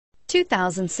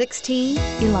2016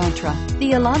 Elantra.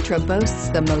 The Elantra boasts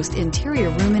the most interior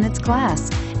room in its class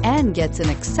and gets an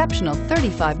exceptional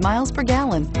 35 miles per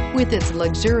gallon. With its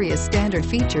luxurious standard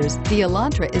features, the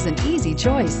Elantra is an easy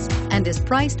choice and is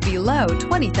priced below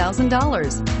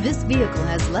 $20,000. This vehicle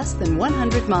has less than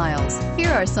 100 miles.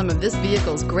 Here are some of this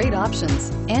vehicle's great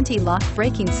options: anti-lock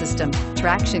braking system,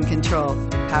 traction control,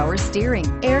 power steering,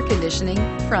 air conditioning,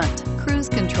 front, cruise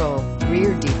control,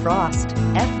 rear defrost,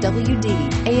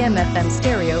 FWD, AM/FM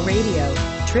stereo radio,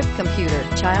 trip computer,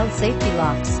 child safety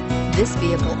locks. This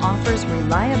vehicle offers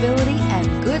reliability and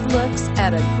good looks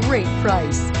at a great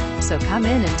price. So come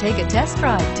in and take a test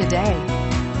drive today.